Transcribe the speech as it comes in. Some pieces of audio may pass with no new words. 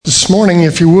This morning,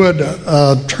 if you would,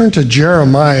 turn to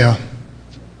Jeremiah.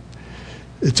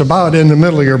 It's about in the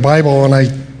middle of your Bible, and I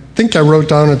think I wrote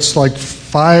down it's like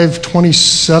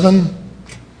 527,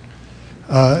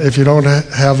 if you don't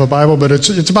have a Bible, but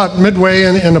it's about midway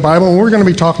in the Bible, and we're going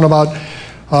to be talking about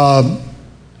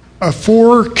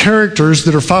four characters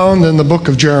that are found in the book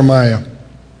of Jeremiah.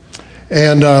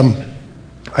 And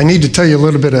I need to tell you a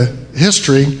little bit of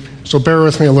history, so bear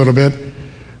with me a little bit.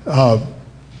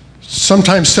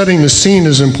 Sometimes setting the scene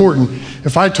is important.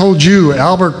 If I told you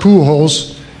Albert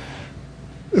Pujols,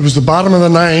 it was the bottom of the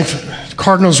ninth, the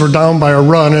Cardinals were down by a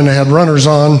run and they had runners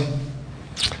on.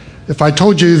 If I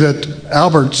told you that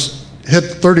Albert's hit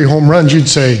 30 home runs, you'd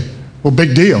say, well,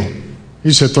 big deal.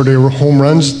 He's hit 30 home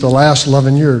runs the last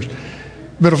 11 years.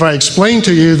 But if I explained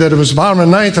to you that it was the bottom of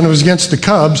the ninth and it was against the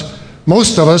Cubs,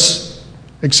 most of us,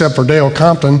 except for Dale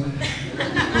Compton,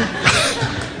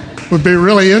 would be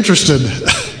really interested.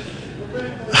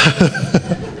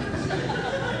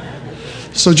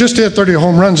 So just to hit 30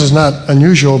 home runs is not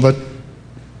unusual, but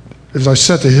as I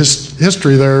set the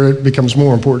history there, it becomes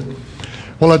more important.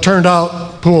 Well, it turned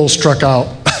out Pujols struck out.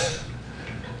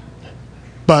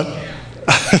 But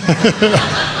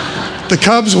the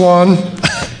Cubs won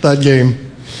that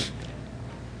game.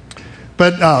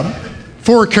 But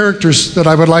four characters that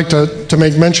I would like to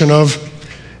make mention of,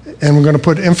 and we're going to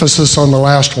put emphasis on the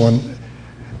last one.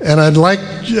 And I'd like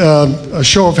a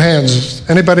show of hands.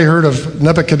 Anybody heard of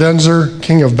Nebuchadnezzar,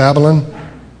 king of Babylon?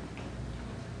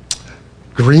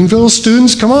 Greenville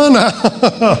students, come on now.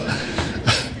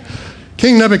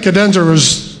 King Nebuchadnezzar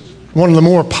was one of the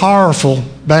more powerful,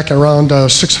 back around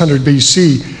 600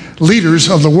 BC, leaders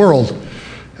of the world.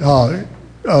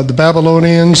 The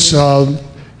Babylonians,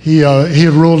 he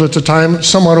had ruled at the time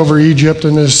somewhat over Egypt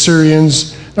and the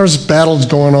Assyrians. There was battles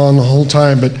going on the whole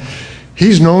time, but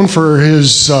he's known for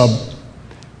his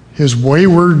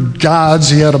wayward gods.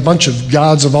 He had a bunch of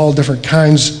gods of all different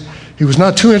kinds. He was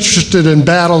not too interested in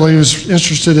battle. He was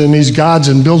interested in these gods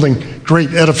and building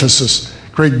great edifices,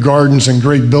 great gardens, and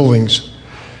great buildings.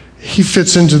 He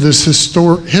fits into this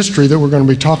history that we're going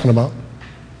to be talking about.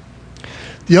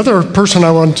 The other person I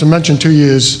want to mention to you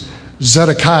is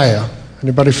Zedekiah.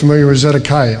 Anybody familiar with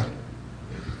Zedekiah?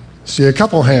 See a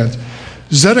couple hands.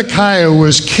 Zedekiah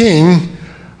was king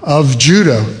of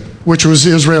Judah, which was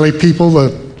the Israeli people.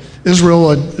 Israel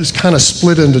is kind of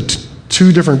split into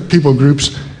two different people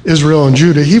groups, Israel and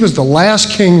Judah. He was the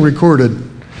last king recorded.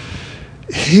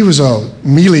 He was a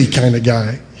mealy kind of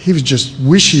guy. He was just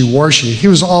wishy-washy. He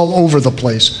was all over the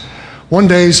place. One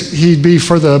day he'd be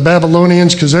for the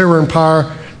Babylonians because they were in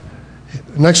power.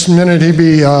 Next minute he'd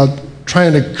be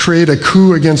trying to create a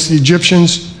coup against the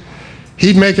Egyptians.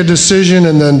 He'd make a decision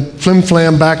and then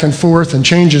flim-flam back and forth and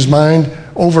change his mind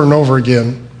over and over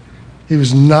again. He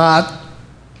was not,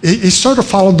 he sort of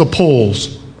followed the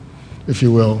polls, if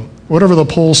you will. Whatever the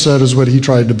poll said is what he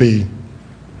tried to be.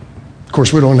 Of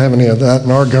course, we don't have any of that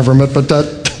in our government, but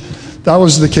that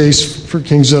was the case for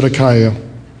King Zedekiah.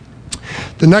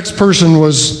 The next person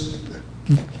was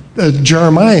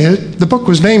Jeremiah. The book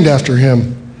was named after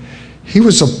him. He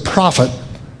was a prophet.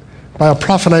 By a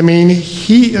prophet, I mean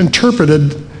he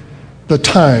interpreted the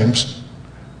times,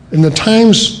 and the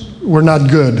times were not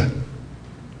good.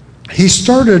 He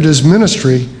started his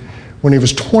ministry when he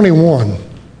was 21.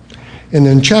 And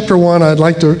in chapter 1, I'd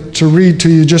like to read to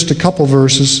you just a couple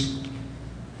verses,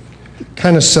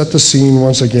 kind of set the scene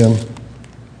once again.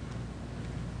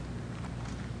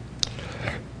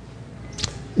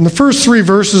 In the first three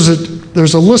verses,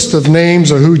 there's a list of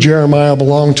names of who Jeremiah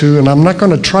belonged to, and I'm not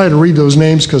going to try to read those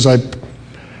names because I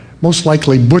most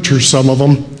likely butcher some of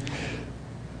them.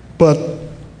 But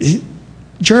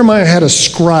Jeremiah had a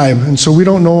scribe, and so we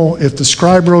don't know if the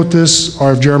scribe wrote this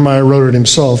or if Jeremiah wrote it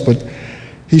himself, but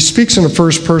he speaks in the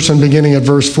first person beginning at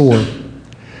verse 4.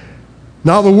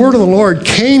 Now the word of the Lord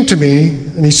came to me,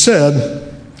 and he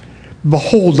said,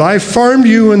 behold, I formed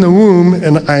you in the womb,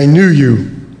 and I knew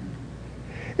you.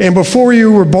 And before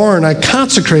you were born, I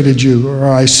consecrated you,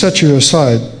 or I set you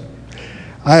aside.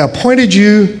 I appointed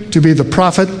you to be the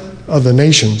prophet of the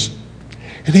nations.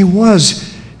 And he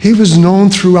was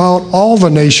known throughout all the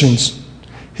nations.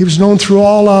 He was known through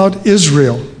all out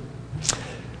Israel.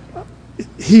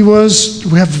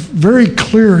 We have very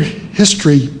clear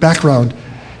history background.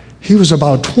 He was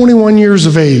about 21 years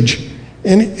of age.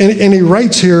 And he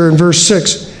writes here in verse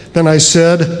 6, then I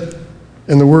said,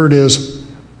 and the word is,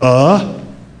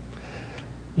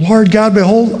 Lord God,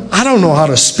 behold, I don't know how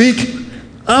to speak.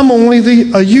 I'm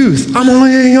only a youth. I'm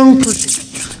only a young person.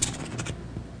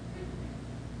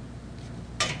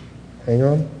 Hang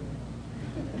on.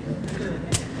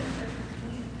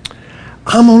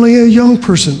 I'm only a young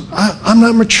person. I'm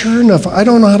not mature enough. I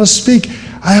don't know how to speak.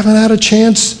 I haven't had a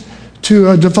chance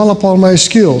to develop all my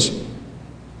skills.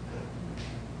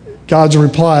 God's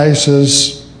reply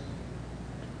says,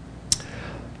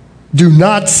 do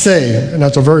not say, and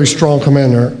that's a very strong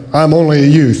command there, I'm only a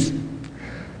youth.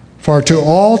 For to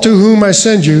all to whom I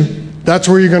send you, that's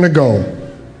where you're going to go.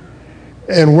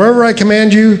 And wherever I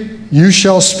command you, you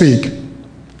shall speak.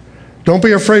 Don't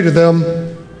be afraid of them.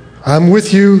 I'm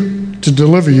with you to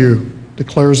deliver you,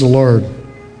 declares the Lord.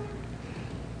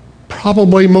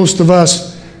 Probably most of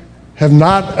us have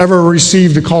not ever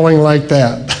received a calling like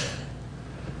that.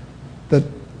 That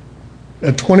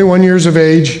at 21 years of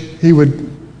age, he would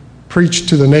preach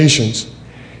to the nations.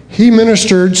 He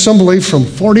ministered, some believe, from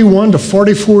 41 to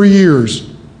 44 years.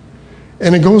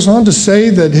 And it goes on to say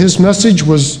that his message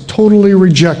was totally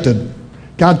rejected.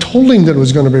 God told him that it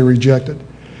was going to be rejected.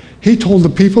 He told the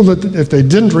people that if they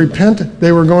didn't repent,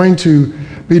 they were going to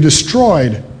be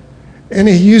destroyed. And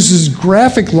he uses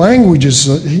graphic languages.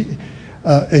 He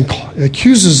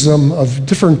accuses them of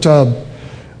different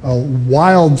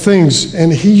wild things.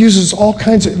 And he uses all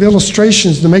kinds of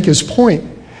illustrations to make his point.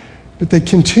 But they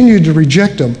continued to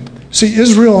reject him. See,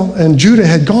 Israel and Judah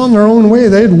had gone their own way.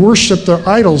 They had worshiped their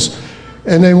idols.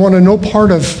 And they wanted no part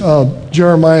of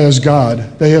Jeremiah's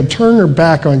God. They had turned their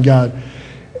back on God.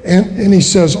 And he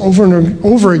says over and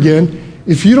over again,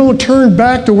 if you don't turn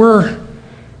back to where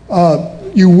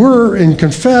you were and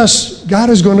confess, God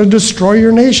is going to destroy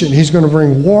your nation. He's going to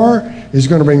bring war, he's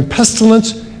going to bring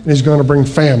pestilence, and he's going to bring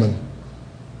famine.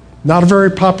 Not a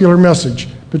very popular message,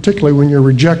 particularly when you're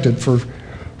rejected for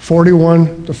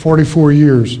 41 to 44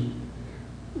 years.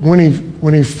 When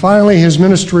he finally, his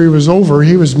ministry was over,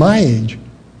 he was my age.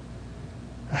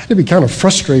 It had to be kind of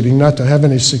frustrating not to have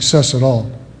any success at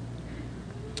all.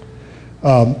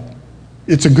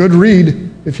 It's a good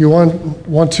read if you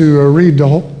want to read the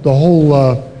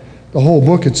whole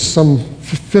book. It's some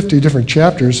 50 different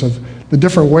chapters of the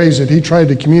different ways that he tried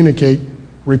to communicate,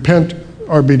 repent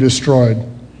or be destroyed.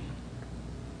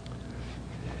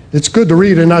 It's good to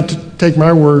read and not to take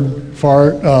my word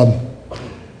for it.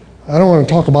 I don't want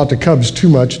to talk about the Cubs too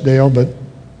much, Dale, but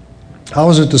I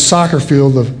was at the soccer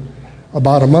field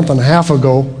about a month and a half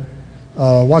ago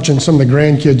watching some of the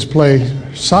grandkids play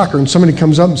soccer, and somebody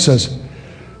comes up and says,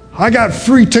 I got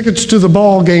free tickets to the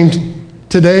ball game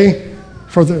today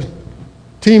for the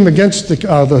team against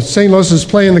the St. Louis is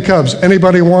playing the Cubs.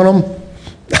 Anybody want them?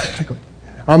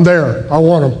 I'm there. I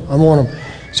want them.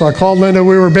 So I called Linda.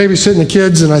 We were babysitting the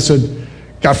kids, and I said,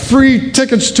 got free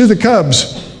tickets to the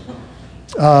Cubs.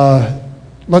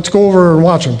 Let's go over and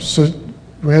watch them. So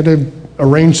we had to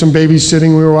arrange some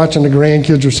babysitting. We were watching the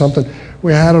grandkids or something.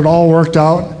 We had it all worked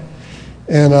out,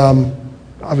 and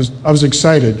I was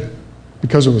excited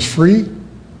because it was free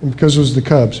and because it was the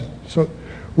Cubs. So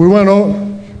we went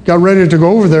got ready to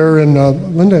go over there, and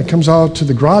Linda comes out to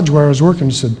the garage where I was working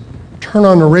and said, turn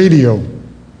on the radio.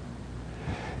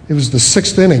 It was the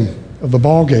 6th inning of the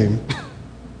ball game.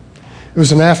 It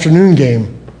was an afternoon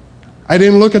game. I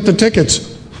didn't look at the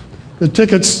tickets. The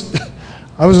tickets,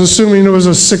 I was assuming it was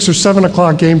a 6 or 7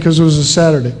 o'clock game because it was a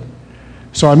Saturday.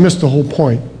 So I missed the whole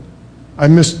point. I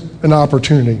missed an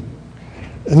opportunity.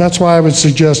 And that's why I would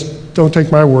suggest, don't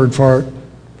take my word for it.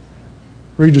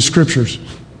 Read the scriptures.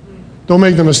 Don't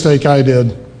make the mistake I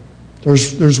did.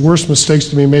 There's worse mistakes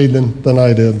to be made than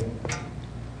I did.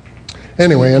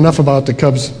 Anyway, enough about the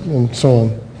Cubs and so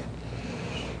on.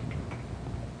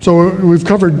 So we've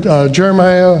covered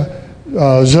Jeremiah,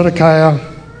 Zedekiah,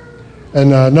 and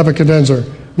Nebuchadnezzar.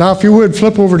 Now, if you would,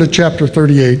 flip over to chapter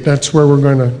 38. That's where we're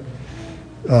going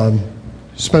to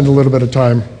spend a little bit of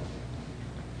time.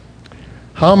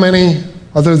 How many,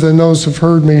 other than those who've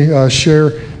heard me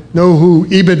share, know who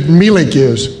Ebed-Melech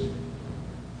is?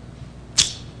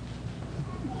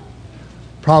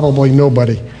 Probably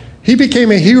nobody. He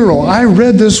became a hero. I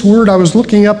read this word. I was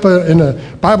looking up in a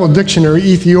Bible dictionary,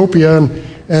 Ethiopia,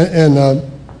 and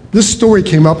this story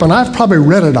came up, and I've probably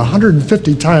read it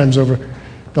 150 times over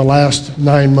the last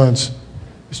 9 months.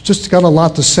 It's just got a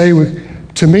lot to say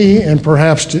to me and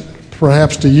perhaps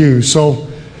to you. So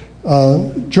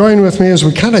join with me as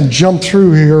we kind of jump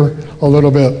through here a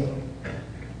little bit.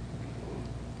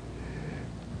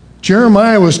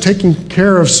 Jeremiah was taking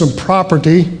care of some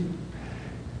property,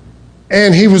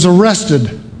 and he was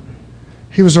arrested.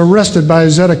 He was arrested by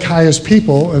Zedekiah's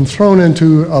people and thrown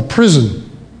into a prison.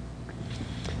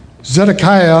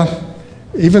 Zedekiah,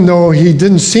 even though he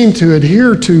didn't seem to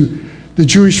adhere to the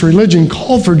Jewish religion,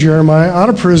 called for Jeremiah out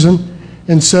of prison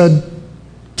and said,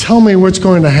 tell me what's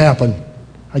going to happen.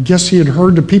 I guess he had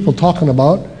heard the people talking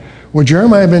about what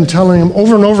Jeremiah had been telling him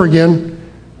over and over again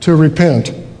to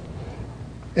repent.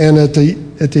 And at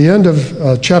the end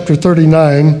of chapter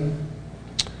 39,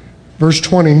 verse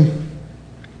 20,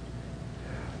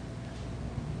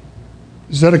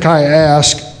 Zedekiah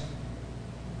asked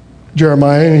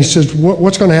Jeremiah, and he says,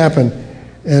 what's going to happen?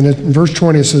 And in verse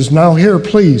 20 it says, "Now hear,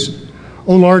 please,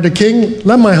 O Lord the king,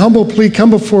 let my humble plea come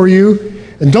before you,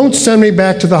 and don't send me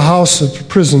back to the house of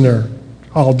prison there.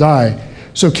 I'll die."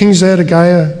 So King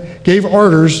Zedekiah gave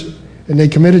orders, and they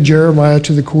committed Jeremiah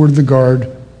to the court of the guard,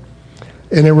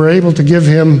 and they were able to give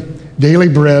him daily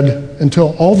bread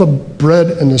until all the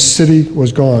bread in the city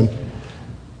was gone.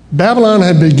 Babylon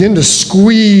had begun to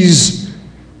squeeze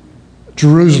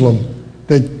Jerusalem.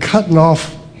 They'd cut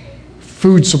off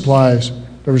food supplies.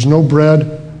 There was no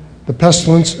bread. The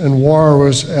pestilence and war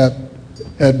was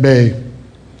at bay.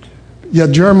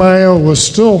 Yet Jeremiah was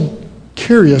still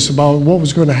curious about what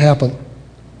was going to happen.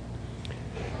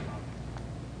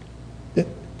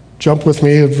 Jump with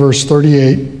me at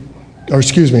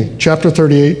chapter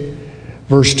 38,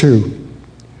 verse 2.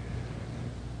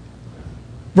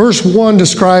 Verse 1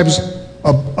 describes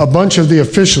a bunch of the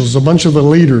officials, a bunch of the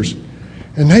leaders.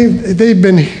 And they've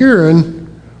been hearing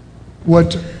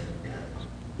what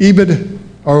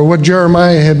what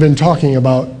Jeremiah had been talking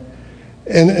about.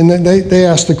 And then they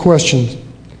asked the question.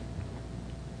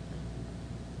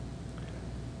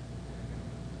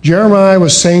 Jeremiah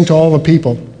was saying to all the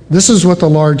people, "This is what the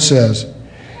Lord says.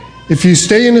 If you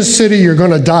stay in the city, you're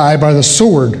going to die by the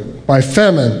sword, by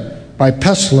famine, by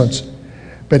pestilence.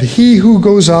 But he who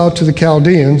goes out to the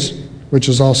Chaldeans," which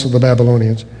is also the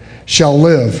Babylonians, "shall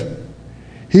live.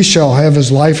 He shall have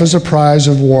his life as a prize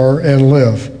of war and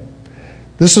live.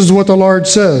 This is what the Lord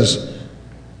says.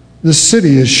 This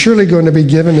city is surely going to be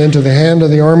given into the hand of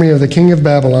the army of the king of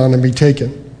Babylon and be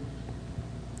taken."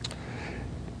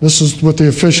 This is what the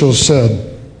officials said.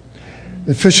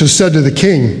 The officials said to the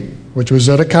king, which was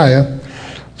Zedekiah,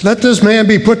 "Let this man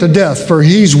be put to death, for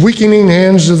he's weakening the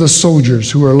hands of the soldiers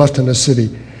who are left in the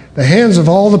city, the hands of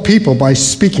all the people by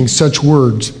speaking such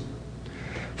words.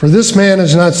 For this man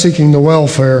is not seeking the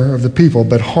welfare of the people,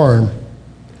 but harm."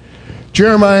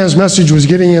 Jeremiah's message was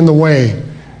getting in the way.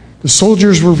 The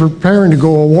soldiers were preparing to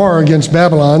go to war against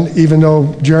Babylon, even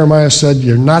though Jeremiah said,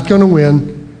 "You're not going to win.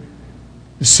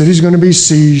 The city's going to be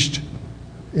sieged."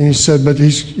 And he said, but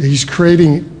he's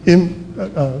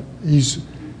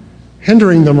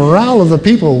hindering the morale of the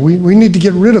people. We need to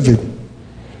get rid of him.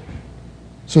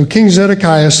 So King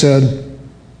Zedekiah said,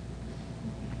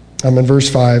 I'm in verse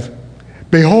 5,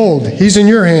 "Behold, he's in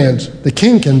your hands. The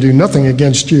king can do nothing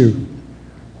against you."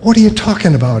 What are you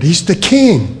talking about? He's the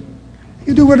king. He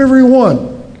can do whatever he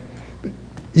wants.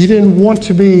 He didn't want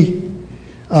to be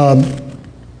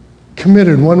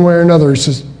committed one way or another. He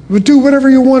says, "Well, do whatever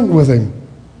you want with him."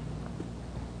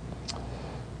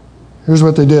 Here's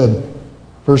what they did.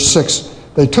 Verse 6,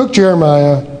 "They took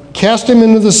Jeremiah, cast him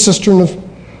into the cistern of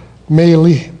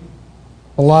Malchiah,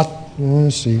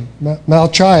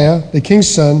 the king's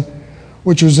son,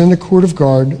 which was in the court of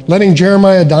guard, letting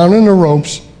Jeremiah down in the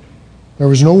ropes. There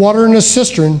was no water in the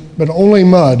cistern, but only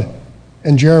mud,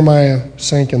 and Jeremiah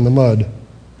sank in the mud."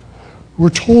 We're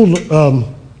told in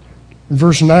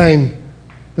verse 9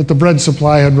 that the bread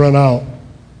supply had run out.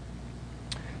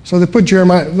 So they put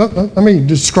Jeremiah, let me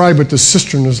describe what the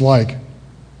cistern is like.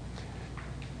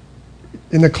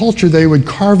 In the culture, they would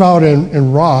carve out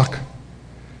in rock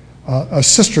a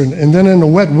cistern, and then in the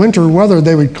wet winter weather,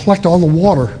 they would collect all the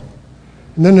water.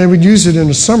 And then they would use it in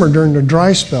the summer during the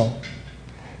dry spell.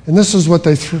 And this is what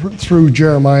they threw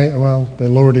Jeremiah, well, they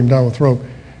lowered him down with rope.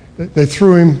 They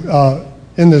threw him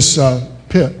in this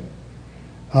pit,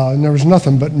 and there was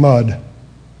nothing but mud.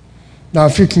 Now,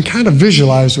 if you can kind of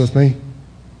visualize with me,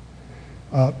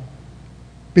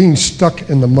 being stuck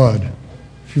in the mud.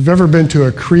 If you've ever been to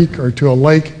a creek or to a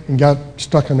lake and got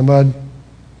stuck in the mud,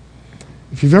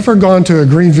 if you've ever gone to a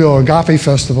Greenville Agape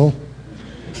Festival,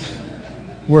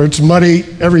 where it's muddy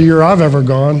every year I've ever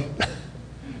gone,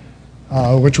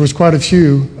 which was quite a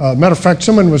few. Matter of fact,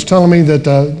 someone was telling me that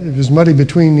it was muddy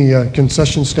between the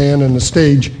concession stand and the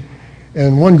stage,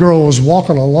 and one girl was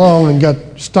walking along and got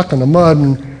stuck in the mud,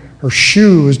 and her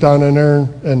shoe was down in there,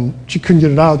 and she couldn't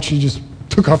get it out. She just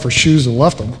took off her shoes and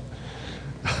left them.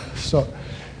 So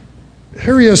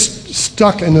here he is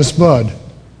stuck in this mud,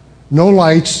 no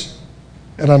lights,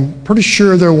 and I'm pretty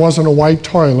sure there wasn't a white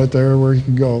toilet there where he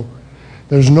could go.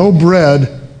 There's no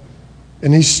bread,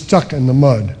 and he's stuck in the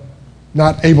mud,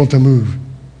 not able to move,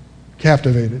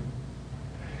 captivated.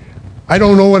 I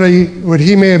don't know what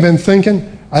he may have been thinking.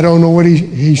 I don't know what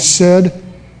he said.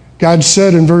 God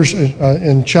said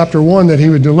in chapter 1 that he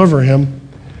would deliver him.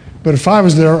 But if I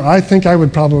was there, I think I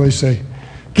would probably say,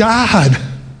 "God,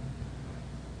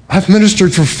 I've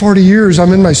ministered for 40 years.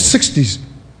 I'm in my 60s.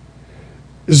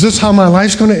 Is this how my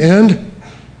life's going to end?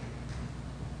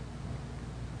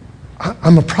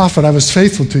 I'm a prophet. I was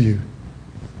faithful to you.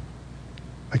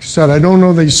 Like I said, I don't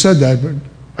know that he said that, but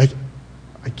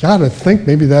I got to think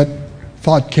maybe that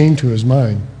thought came to his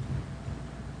mind.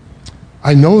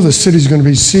 I know the city's going to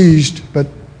be sieged, but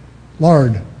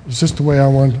Lord, is this the way I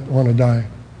want to die?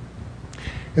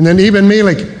 And then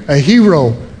Ebed-Melech, a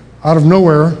hero out of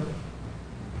nowhere,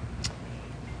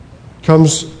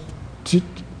 comes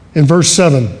in verse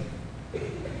 7.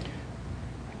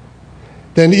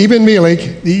 Then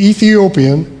Ebed-Melech, the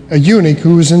Ethiopian, a eunuch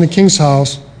who was in the king's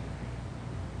house,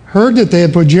 heard that they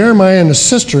had put Jeremiah in a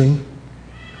cistern.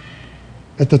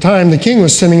 At the time, the king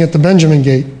was sitting at the Benjamin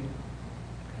gate.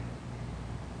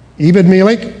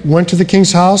 Ebed-Melech went to the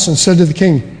king's house and said to the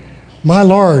king, "My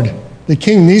lord, the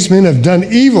king, these men have done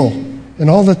evil in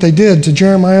all that they did to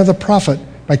Jeremiah the prophet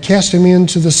by casting me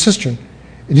into the cistern,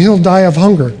 and he'll die of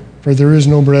hunger, for there is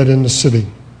no bread in the city."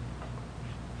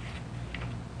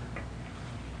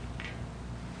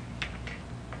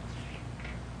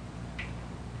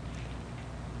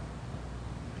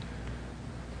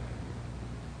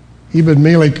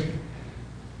 Ebed-Melech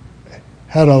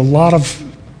had a lot of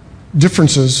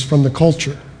differences from the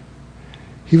culture.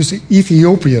 He was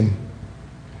Ethiopian,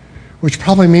 which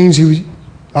probably means it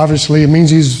means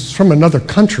he's from another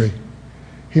country.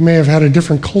 He may have had a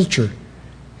different culture.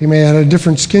 He may have had a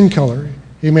different skin color.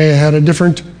 He may have had a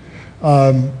different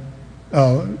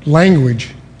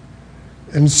language.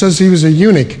 And it says he was a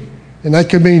eunuch. And that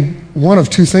could mean one of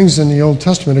two things in the Old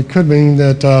Testament. It could mean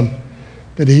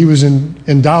that he was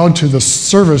endowed to the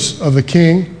service of the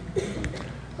king.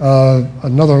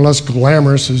 Another less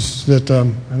glamorous is that, I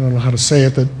don't know how to say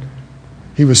it, that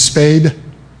he was spayed,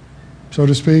 so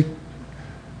to speak.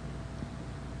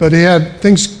 But he had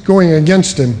things going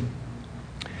against him.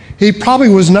 He probably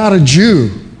was not a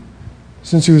Jew,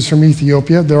 since he was from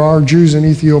Ethiopia. There are Jews in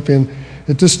Ethiopia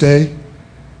at this day.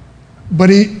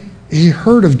 But he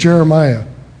heard of Jeremiah.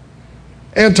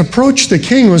 And to approach the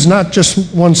king was not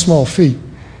just one small feat.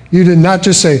 You did not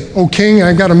just say, "Oh, king,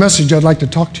 I've got a message, I'd like to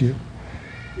talk to you."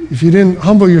 If you didn't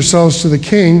humble yourselves to the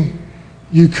king,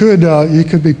 you could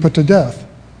be put to death.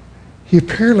 He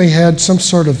apparently had some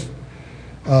sort of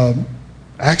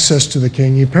access to the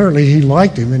king. Apparently he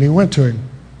liked him, and he went to him.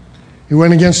 He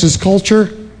went against his culture.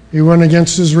 He went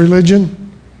against his religion.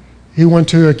 He went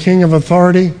to a king of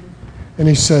authority, and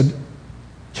he said,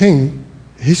 "King,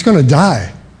 he's going to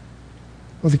die."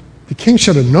 Well, the king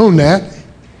should have known that.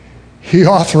 He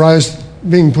authorized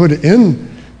being put in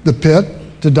the pit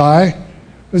to die.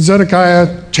 But Zedekiah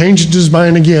changed his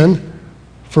mind again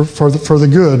for the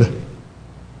good.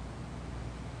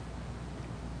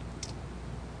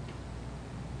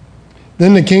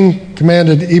 Then the king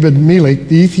commanded Ebed-Melech,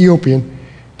 the Ethiopian,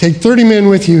 "Take 30 men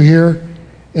with you here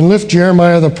and lift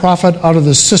Jeremiah the prophet out of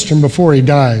the cistern before he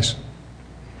dies."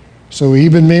 So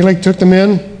Ebed-Melech took the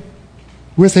men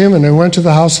with him, and they went to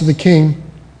the house of the king,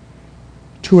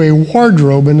 to a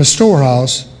wardrobe in the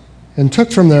storehouse, and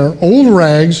took from there old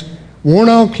rags,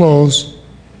 worn-out clothes,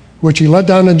 which he let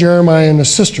down to Jeremiah in the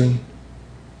cistern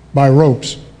by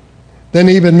ropes. Then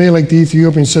Ebed-Melech the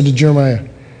Ethiopian said to Jeremiah,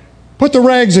 "Put the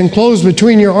rags and clothes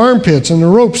between your armpits and the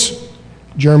ropes."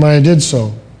 Jeremiah did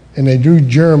so, and they drew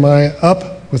Jeremiah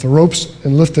up with the ropes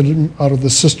and lifted him out of the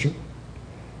cistern.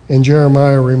 And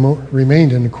Jeremiah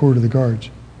remained in the court of the guards.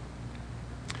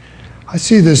 I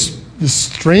see this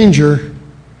stranger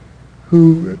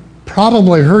who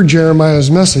probably heard Jeremiah's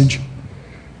message,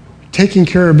 taking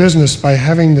care of business by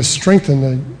having the strength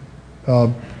and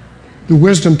the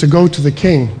wisdom to go to the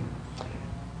king.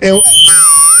 And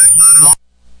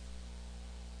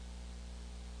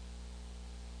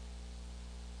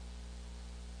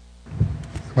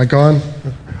am I gone?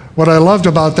 What I loved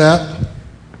about that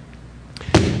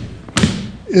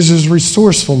is his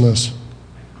resourcefulness.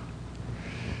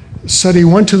 It said he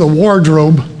went to the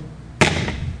wardrobe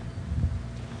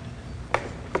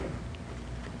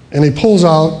and he pulls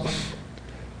out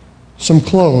some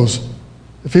clothes.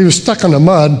 If he was stuck in the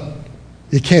mud,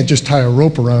 you can't just tie a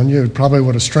rope around you. It probably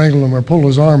would have strangled him or pulled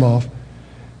his arm off.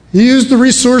 He used the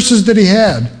resources that he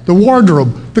had, the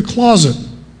wardrobe, the closet,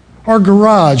 our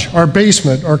garage, our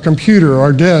basement, our computer,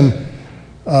 our den.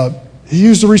 He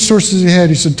used the resources he had.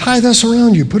 He said, "Tie this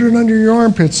around you. Put it under your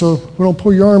armpit so we don't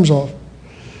pull your arms off."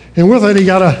 And with it, he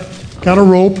got a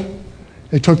rope.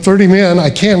 It took 30 men. I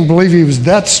can't believe he was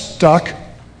that stuck.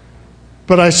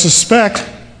 But I suspect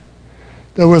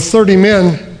that with 30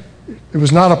 men, it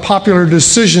was not a popular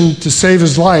decision to save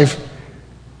his life.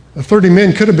 The 30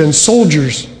 men could have been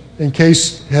soldiers in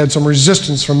case he had some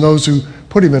resistance from those who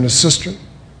put him in a cistern.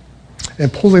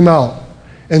 and pulled him out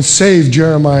and saved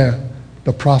Jeremiah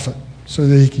the prophet so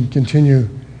that he can continue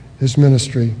his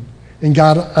ministry. And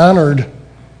God honored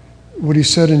what he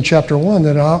said in chapter 1,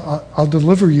 that I'll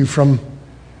deliver you from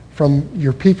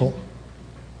your people.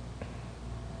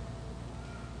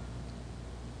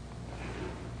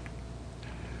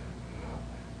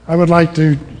 I would like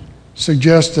to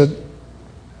suggest that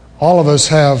all of us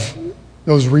have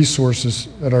those resources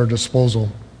at our disposal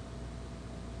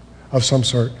of some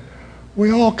sort.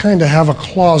 We all kind of have a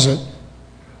closet,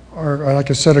 or like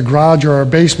I said, a garage or a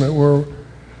basement where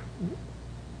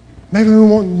maybe we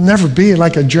won't never be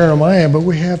like a Jeremiah, but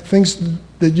we have things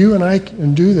that you and I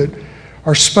can do that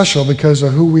are special because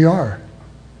of who we are.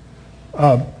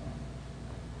 I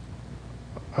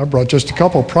brought just a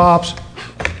couple props.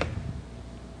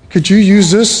 Could you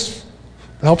use this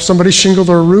to help somebody shingle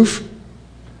their roof?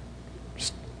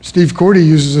 Steve Cordy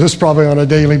uses this probably on a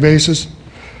daily basis.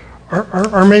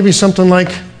 Or maybe something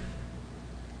like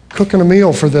cooking a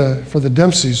meal for the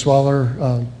Dempseys while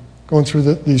they're going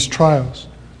through these trials.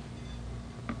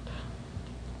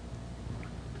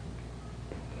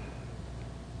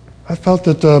 I felt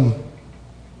that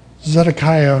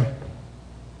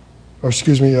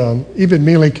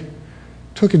Ebed-Melech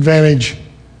took advantage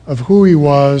of who he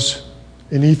was,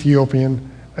 an Ethiopian,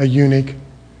 a eunuch,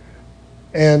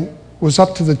 and was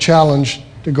up to the challenge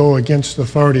to go against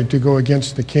authority, to go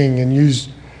against the king, and use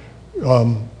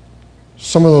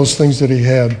some of those things that he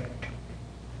had.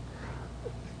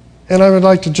 And I would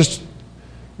like to just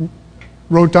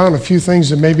wrote down a few things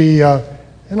that maybe,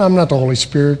 and I'm not the Holy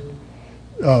Spirit,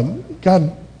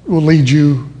 God will lead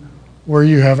you where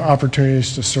you have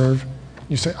opportunities to serve.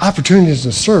 You say, opportunities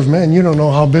to serve? Man, you don't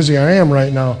know how busy I am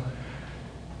right now.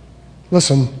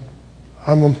 Listen,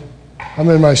 I'm in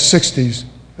my 60s,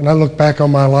 and I look back on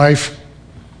my life,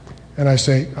 and I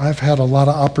say, I've had a lot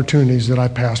of opportunities that I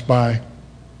passed by.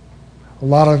 A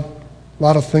lot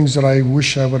of things that I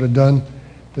wish I would have done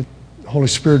that the Holy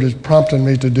Spirit has prompted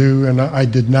me to do, and I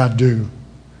did not do.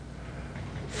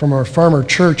 From our farmer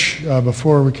church,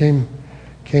 before we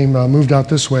moved out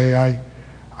this way,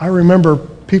 I remember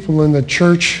people in the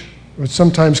church would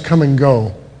sometimes come and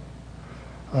go.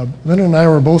 Linda and I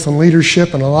were both in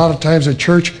leadership, and a lot of times at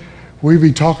church, we'd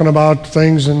be talking about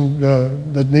things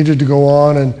that needed to go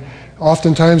on, and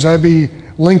oftentimes I'd be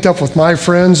linked up with my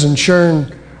friends and sharing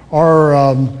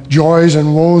our joys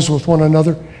and woes with one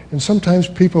another, and sometimes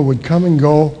people would come and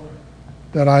go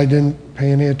that I didn't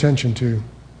pay any attention to.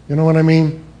 You know what I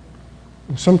mean?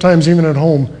 Sometimes even at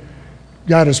home,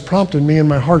 God has prompted me in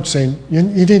my heart saying, you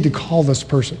need to call this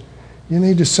person. You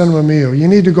need to send them a meal. You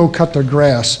need to go cut their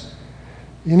grass.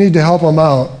 You need to help them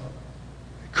out.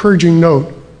 Encouraging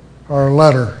note or a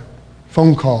letter,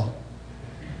 phone call.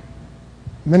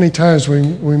 Many times we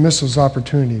miss those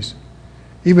opportunities.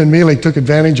 Ebed-Melech took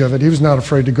advantage of it. He was not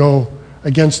afraid to go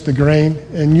against the grain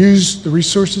and use the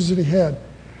resources that he had.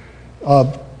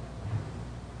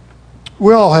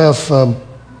 We all have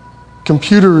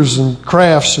computers and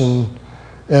crafts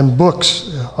and books.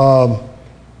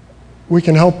 We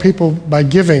can help people by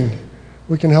giving.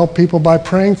 We can help people by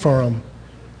praying for them.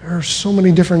 There are so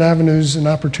many different avenues and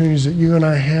opportunities that you and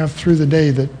I have through the day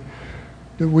that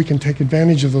we can take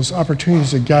advantage of those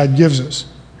opportunities that God gives us.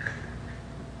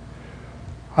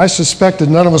 I suspect that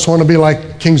none of us want to be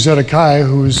like King Zedekiah,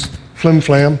 who is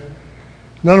flim-flam.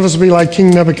 None of us will be like King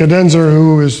Nebuchadnezzar,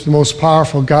 who is the most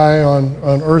powerful guy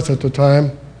on earth at the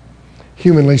time,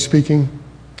 humanly speaking.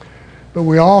 But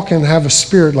we all can have a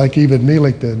spirit like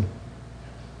Ebed-Melech did.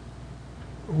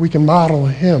 We can model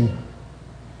him.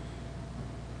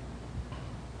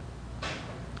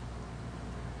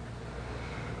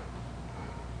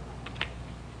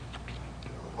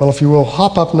 Well, if you will,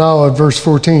 hop up now at verse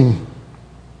 14.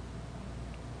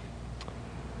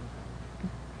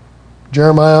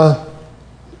 Jeremiah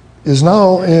is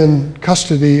now in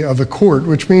custody of the court,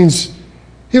 which means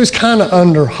he was kind of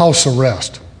under house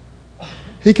arrest.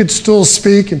 He could still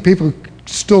speak and people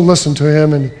still listen to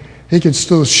him, and he could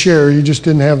still share. He just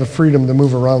didn't have the freedom to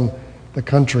move around the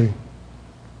country.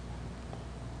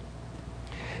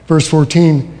 Verse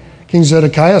 14, King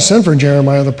Zedekiah sent for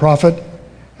Jeremiah the prophet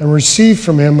and received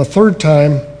from him a third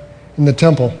time in the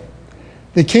temple.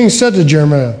 The king said to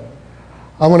Jeremiah,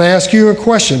 I want to ask you a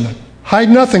question. Hide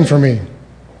nothing from me.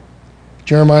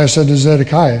 Jeremiah said to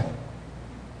Zedekiah,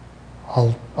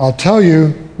 I'll tell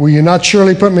you, will you not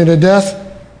surely put me to death?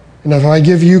 And if I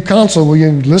give you counsel, will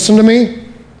you listen to me?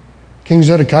 King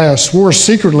Zedekiah swore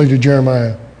secretly to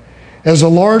Jeremiah, as the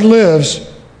Lord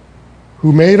lives,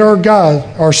 who made our God,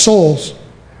 our souls,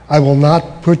 I will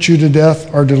not put you to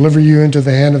death or deliver you into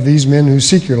the hand of these men who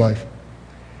seek your life.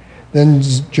 Then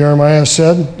Jeremiah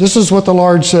said, "This is what the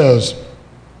Lord says.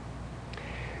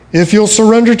 If you'll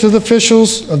surrender to the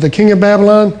officials of the king of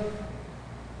Babylon,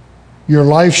 your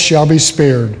life shall be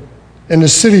spared, and the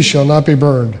city shall not be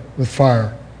burned with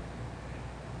fire.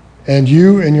 And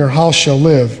you and your house shall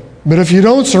live. But if you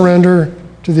don't surrender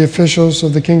to the officials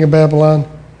of the king of Babylon,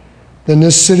 then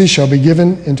this city shall be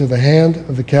given into the hand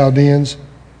of the Chaldeans,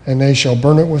 and they shall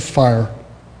burn it with fire."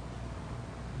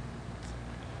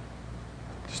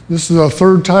 This is the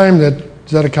third time that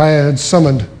Zedekiah had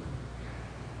summoned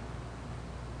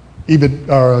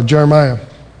Jeremiah.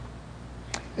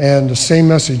 And the same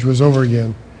message was over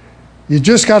again. You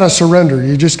just got to surrender.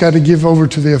 You just got to give over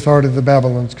to the authority of the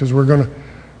Babylonians, because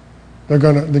they're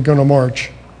going to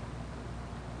march.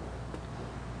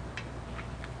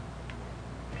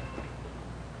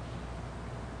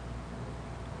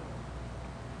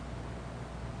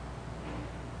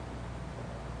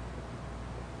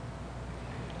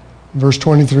 Verse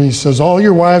 23 says, "All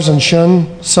your wives and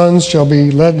sons shall be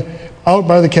led out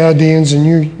by the Chaldeans, and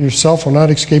you yourself will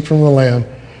not escape from the land,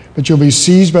 but you'll be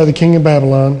seized by the king of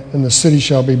Babylon, and the city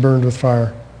shall be burned with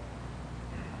fire."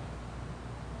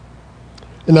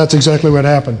 And that's exactly what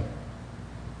happened.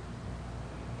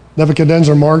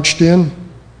 Nebuchadnezzar marched in.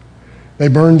 They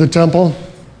burned the temple.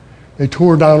 They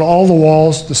tore down all the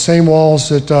walls, the same walls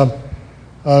that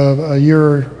a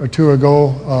year or two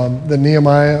ago, that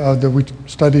Nehemiah, that we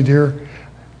studied here,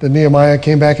 that Nehemiah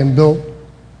came back and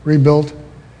rebuilt.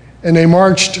 And they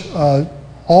marched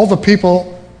all the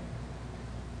people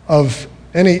of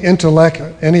any intellect,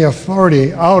 any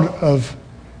authority out of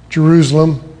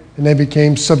Jerusalem, and they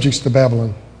became subjects to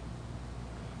Babylon.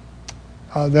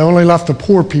 They only left the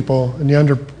poor people and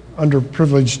the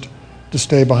underprivileged to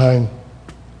stay behind.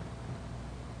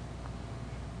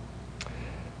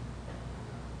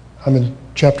 I'm in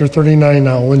chapter 39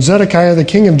 now. "When Zedekiah the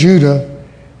king of Judah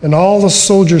and all the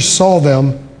soldiers saw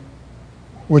them,"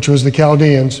 which was the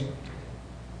Chaldeans,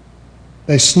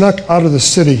 "they snuck out of the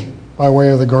city by way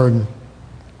of the garden."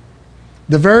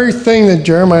 The very thing that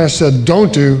Jeremiah said,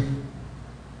 "Don't do,"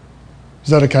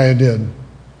 Zedekiah did.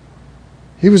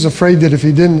 He was afraid that if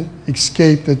he didn't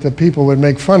escape, that the people would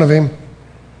make fun of him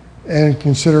and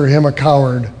consider him a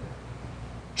coward.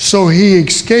 So he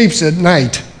escapes at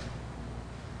night.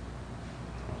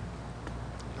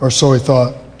 Or so he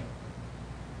thought.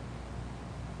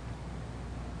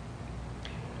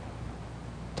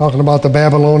 Talking about the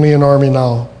Babylonian army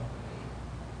now.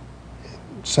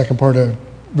 Second part of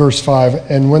verse 5.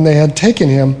 "And when they had taken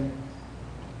him,"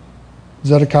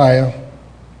 Zedekiah,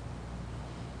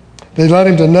 "they led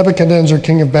him to Nebuchadnezzar,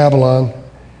 king of Babylon,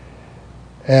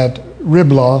 at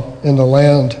Riblah in the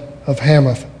land of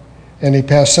Hamath, and he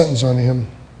passed sentence on him."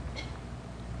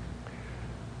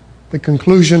 The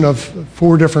conclusion of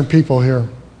 4 different people here.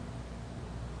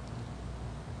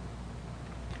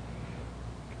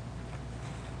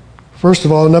 First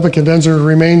of all, Nebuchadnezzar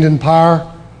remained in power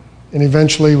and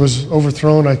eventually was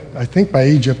overthrown, I think, by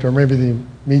Egypt, or maybe the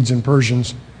Medes and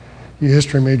Persians. You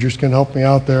history majors can help me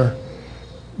out there.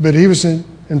 But he was in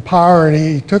power, and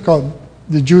he took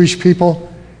the Jewish people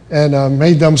and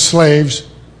made them slaves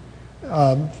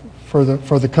for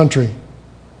the country.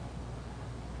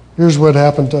 Here's what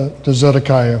happened to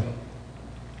Zedekiah.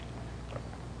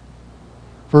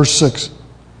 Verse 6.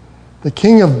 "The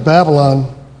king of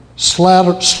Babylon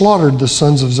slaughtered the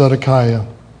sons of Zedekiah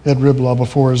at Riblah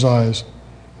before his eyes,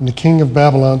 and the king of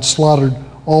Babylon slaughtered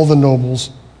all the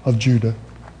nobles of Judah."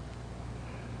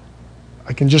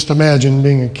 I can just imagine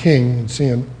being a king and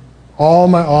seeing all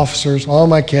my officers, all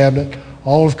my cabinet,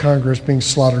 all of Congress being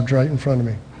slaughtered right in front of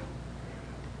me.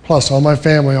 Plus all my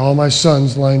family, all my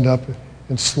sons lined up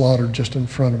and slaughtered just in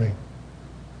front of me.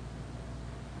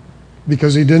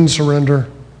 Because he didn't surrender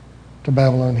to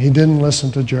Babylon. He didn't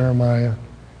listen to Jeremiah.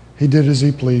 He did as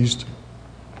he pleased.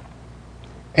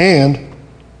 And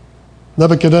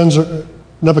Nebuchadnezzar,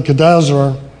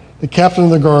 the captain of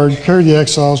the guard, carried the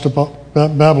exiles to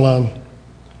Babylon.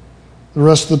 The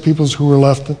rest of the peoples who were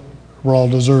left were all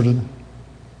deserted.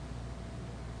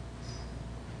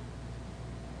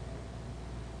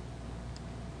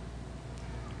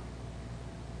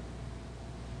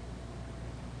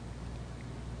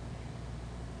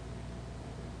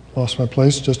 Lost my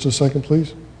place. Just a second,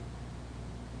 please.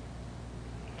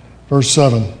 Verse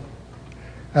 7.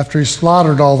 After he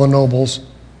slaughtered all the nobles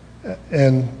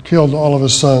and killed all of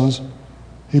his sons,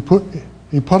 he put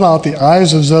out the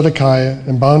eyes of Zedekiah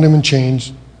and bound him in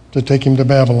chains to take him to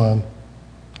Babylon.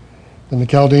 Then the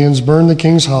Chaldeans burned the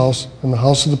king's house and the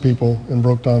house of the people and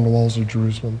broke down the walls of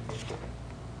Jerusalem.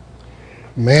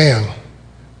 Man,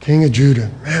 king of Judah,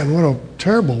 man, what a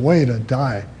terrible way to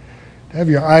die. To have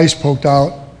your eyes poked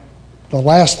out the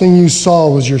last thing you saw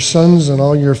was your sons and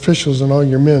all your officials and all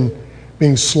your men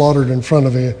being slaughtered in front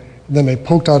of you. And then they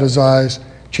poked out his eyes,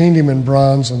 chained him in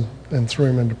bronze, and threw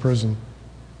him into prison.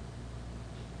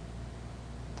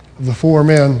 Of the four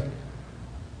men,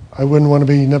 I wouldn't want to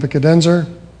be Nebuchadnezzar.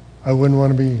 I wouldn't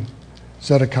want to be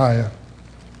Zedekiah.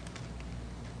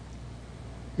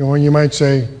 You know, you might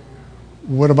say,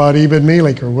 what about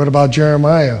Ebed-Melech, or what about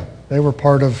Jeremiah? They were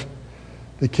part of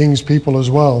the king's people as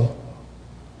well.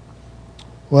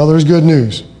 Well, there's good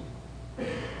news.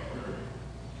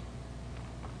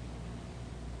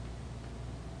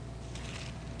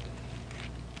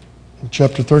 In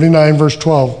chapter 39, verse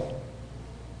 12,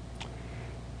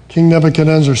 King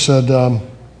Nebuchadnezzar said,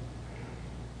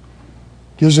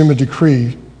 gives him a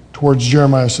decree towards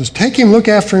Jeremiah. Says, take him, look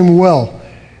after him well,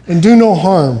 and do no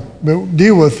harm, but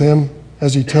deal with him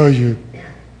as he tells you.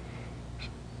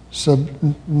 So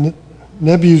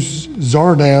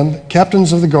Nebuzaradan,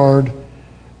 captains of the guard,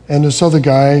 and this other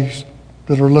guys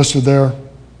that are listed there,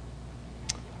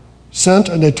 sent,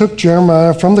 and they took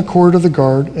Jeremiah from the court of the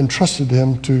guard and trusted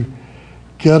him to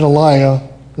Gedaliah,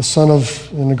 the son of,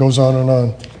 and it goes on and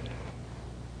on.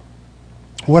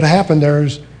 What happened there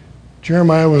is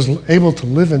Jeremiah was able to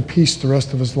live in peace the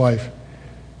rest of his life.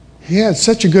 He had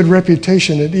such a good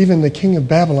reputation that even the king of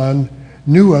Babylon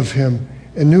knew of him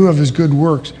and knew of his good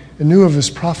works and knew of his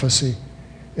prophecy.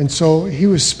 And so he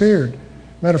was spared.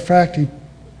 Matter of fact,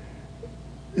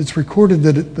 it's recorded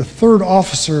that the third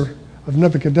officer of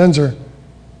Nebuchadnezzar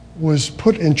was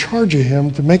put in charge of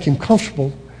him to make him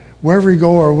comfortable wherever he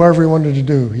go or wherever he wanted to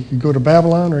do. He could go to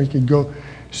Babylon, or he could go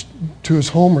to his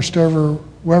home, or stay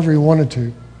wherever he wanted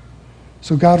to.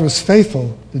 So God was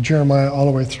faithful to Jeremiah all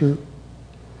the way through.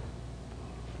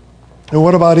 And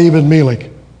what about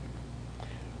Ebed-Melech?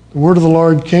 The word of the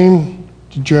Lord came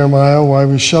to Jeremiah while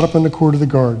he was shut up in the court of the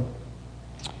guard.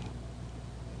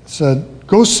 It said,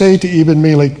 go say to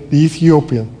Ebed-Melech the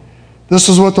Ethiopian, this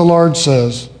is what the Lord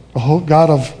says, the God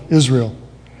of Israel.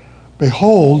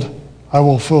 Behold, I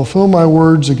will fulfill my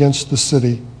words against the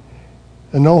city,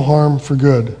 and no harm for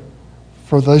good,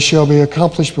 for they shall be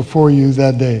accomplished before you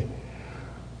that day.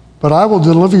 But I will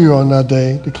deliver you on that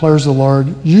day, declares the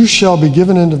Lord. You shall be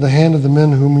given into the hand of the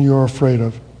men whom you are afraid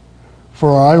of.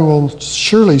 For I will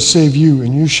surely save you,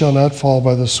 and you shall not fall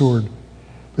by the sword.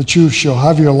 But you shall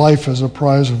have your life as a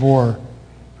prize of war,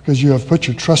 because you have put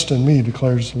your trust in me,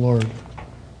 declares the Lord.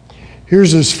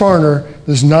 Here's this foreigner,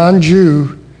 this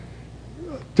non-Jew,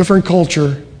 different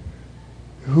culture,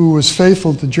 who was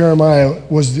faithful to Jeremiah,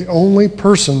 was the only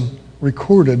person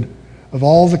recorded of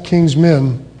all the king's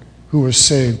men who was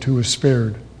saved, who was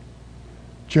spared.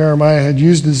 Jeremiah had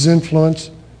used his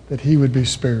influence that he would be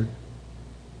spared.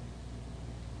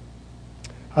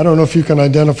 I don't know if you can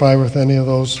identify with any of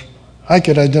those. I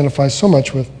could identify so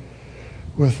much with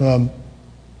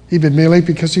Ebed-Melech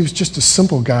because he was just a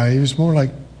simple guy. He was more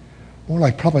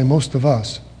like probably most of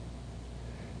us.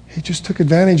 He just took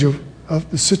advantage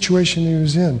of the situation he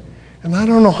was in. And I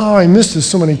don't know how I missed this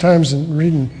so many times in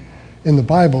reading in the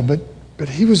Bible, but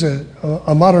he was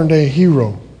a modern-day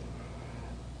hero.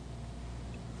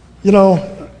 You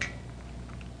know,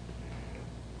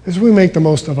 as we make the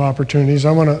most of opportunities,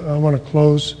 I want to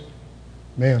close.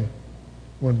 Man,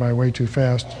 went by way too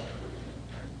fast.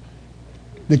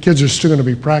 The kids are still going to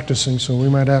be practicing, so we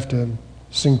might have to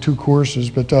sing 2 choruses.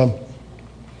 But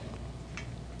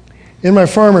in my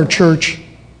farmer church,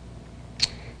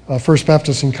 First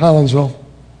Baptist in Collinsville,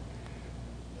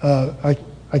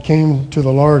 I came to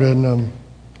the Lord in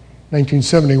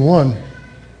 1971,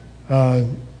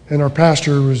 and our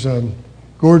pastor was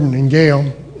Gordon and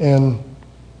Gail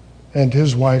and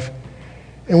his wife.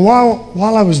 And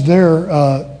while I was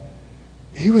there,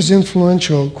 he was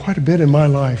influential quite a bit in my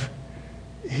life.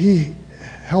 He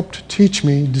helped teach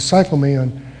me, disciple me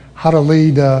on how to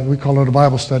lead. We call it a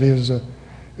Bible study. It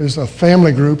was a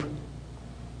family group,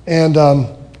 and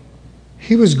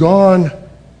he was gone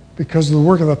because of the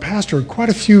work of the pastor quite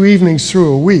a few evenings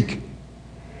through a week,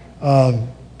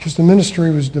 because the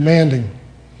ministry was demanding.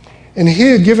 And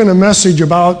he had given a message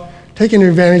about taking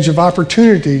advantage of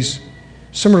opportunities,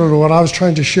 similar to what I was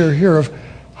trying to share here, of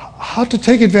how to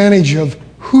take advantage of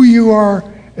who you are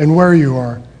and where you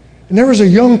are. And there was a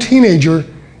young teenager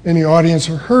in the audience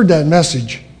who heard that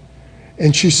message.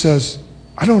 And she says,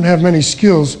 I don't have many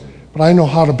skills, but I know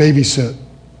how to babysit.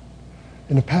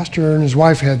 And the pastor and his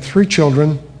wife had 3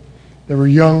 children. They were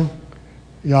young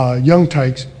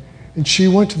tykes. And she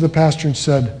went to the pastor and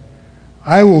said,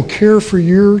 I will care for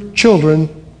your children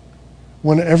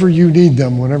whenever you need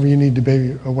them, whenever you need to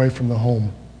be away from the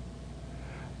home.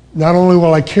 Not only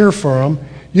will I care for them,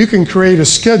 you can create a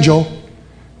schedule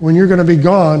when you're going to be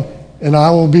gone, And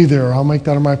I will be there. I'll make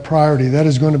that my priority. That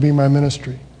is going to be my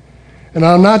ministry. And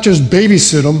I'll not just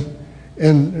babysit them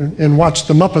and watch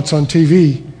the Muppets on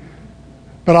TV,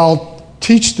 but I'll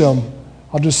teach them.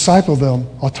 I'll disciple them.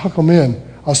 I'll tuck them in.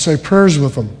 I'll say prayers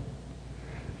with them.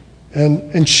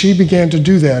 And she began to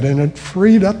do that, and it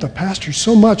freed up the pastor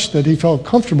so much that he felt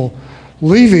comfortable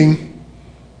leaving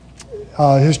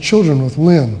his children with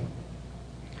Lynn.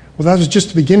 Well, that was just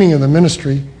the beginning of the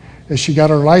ministry. As she got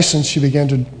her license, she began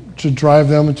to drive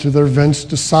them to their events,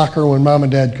 to soccer when mom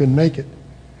and dad couldn't make it.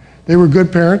 They were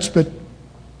good parents, but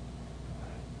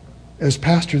as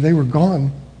pastor, they were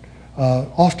gone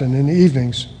often in the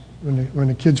evenings when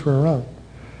the kids were around.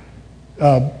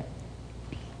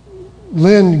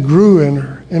 Lynn grew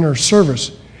in her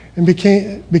service and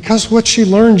because what she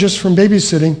learned just from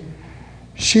babysitting,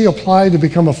 she applied to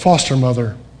become a foster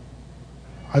mother.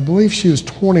 I believe she was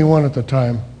 21 at the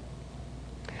time.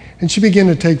 And she began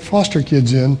to take foster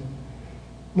kids in,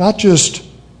 not just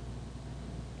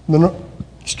not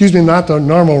the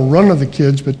normal run of the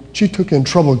kids, but she took in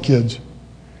troubled kids.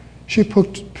 She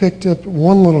picked up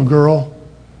one little girl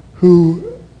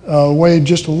who weighed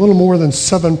just a little more than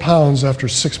 7 pounds after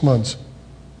 6 months.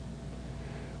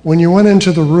 When you went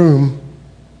into the room,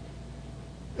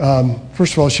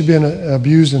 first of all, she'd been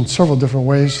abused in several different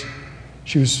ways.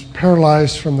 She was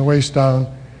paralyzed from the waist down.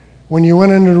 When you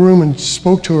went into the room and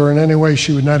spoke to her in any way,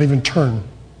 she would not even turn.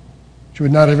 She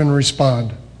would not even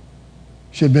respond.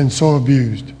 She had been so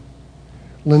abused.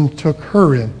 Lynn took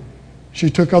her in. She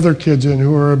took other kids in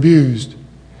who were abused.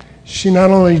 She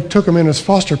not only took them in as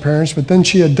foster parents, but then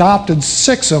she adopted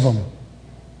 6 of them.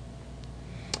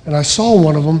 And I saw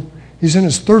one of them. He's in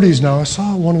his 30s now. I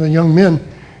saw one of the young men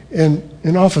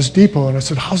in Office Depot, and I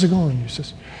said, "How's it going?" He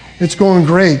says, "It's going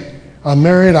great. I'm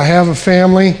married. I have a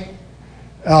family."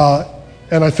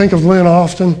 And I think of Lynn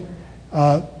often.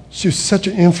 She was such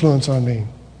an influence on me.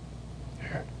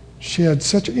 She had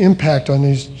such an impact on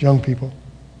these young people.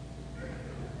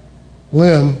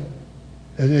 Lynn,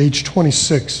 at age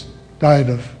 26, died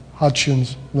of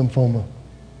Hodgkin's lymphoma.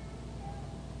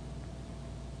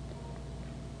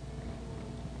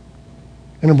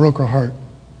 And it broke her heart.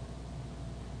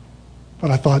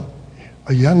 But I thought,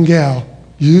 a young gal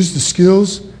used the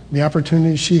skills and the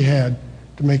opportunities she had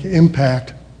to make an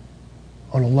impact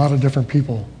on a lot of different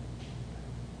people,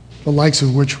 the likes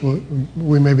of which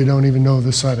we maybe don't even know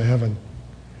this side of heaven.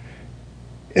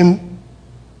 And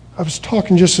I was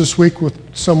talking just this week with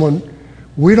someone.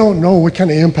 We don't know what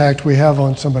kind of impact we have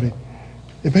on somebody.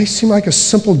 It may seem like a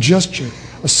simple gesture,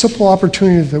 a simple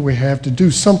opportunity that we have to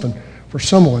do something for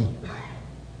someone.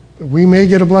 But we may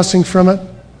get a blessing from it.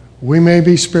 We may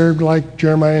be spared like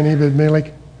Jeremiah and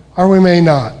Ebed-Melech, or we may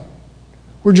not.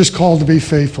 We're just called to be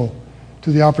faithful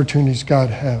to the opportunities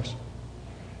God has.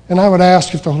 And I would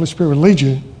ask if the Holy Spirit would lead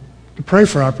you to pray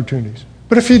for opportunities.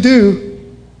 But if you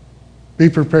do, be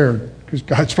prepared, because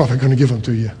God's probably going to give them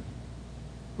to you,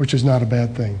 which is not a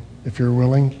bad thing if you're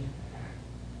willing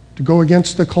to go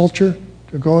against the culture,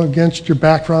 to go against your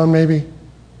background maybe,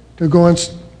 to go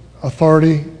against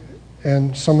authority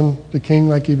and summon the king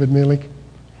like Ebed-Melech,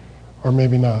 or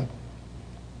maybe not.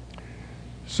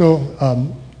 So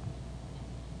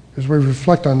as we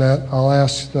reflect on that, I'll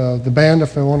ask the band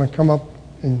if they want to come up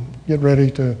and get ready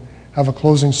to have a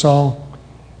closing song,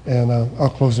 and I'll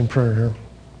close in prayer here.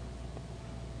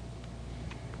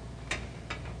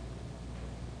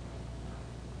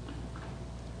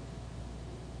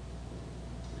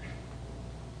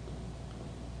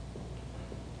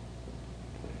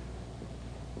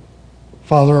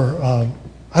 Father,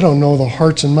 I don't know the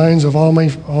hearts and minds of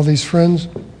all these friends.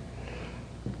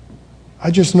 I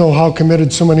just know how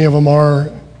committed so many of them are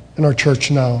in our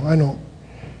church now. I know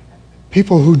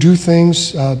people who do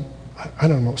things,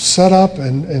 set up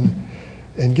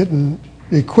and getting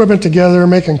the equipment together,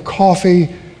 making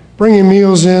coffee, bringing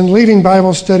meals in, leading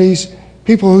Bible studies,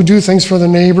 people who do things for the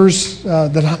neighbors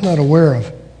that I'm not aware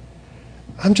of.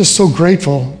 I'm just so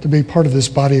grateful to be part of this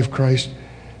body of Christ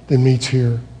that meets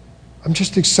here. I'm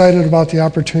just excited about the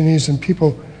opportunities and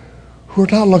people who are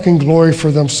not looking glory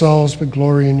for themselves, but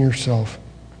glory in yourself.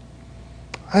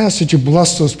 I ask that you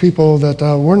bless those people that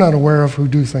we're not aware of who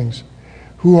do things,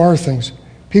 who are things,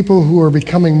 people who are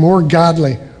becoming more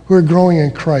godly, who are growing in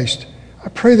Christ. I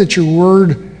pray that your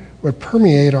word would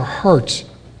permeate our hearts,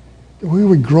 that we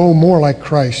would grow more like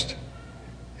Christ.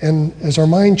 And as our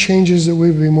mind changes, that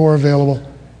we would be more available to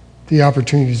the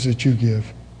opportunities that you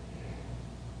give.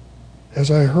 As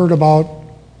I heard about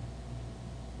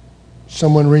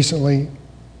someone recently,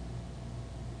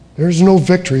 there's no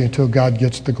victory until God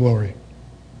gets the glory.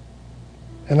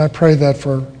 And I pray that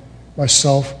for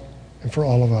myself and for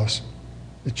all of us,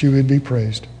 that you would be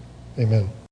praised. Amen.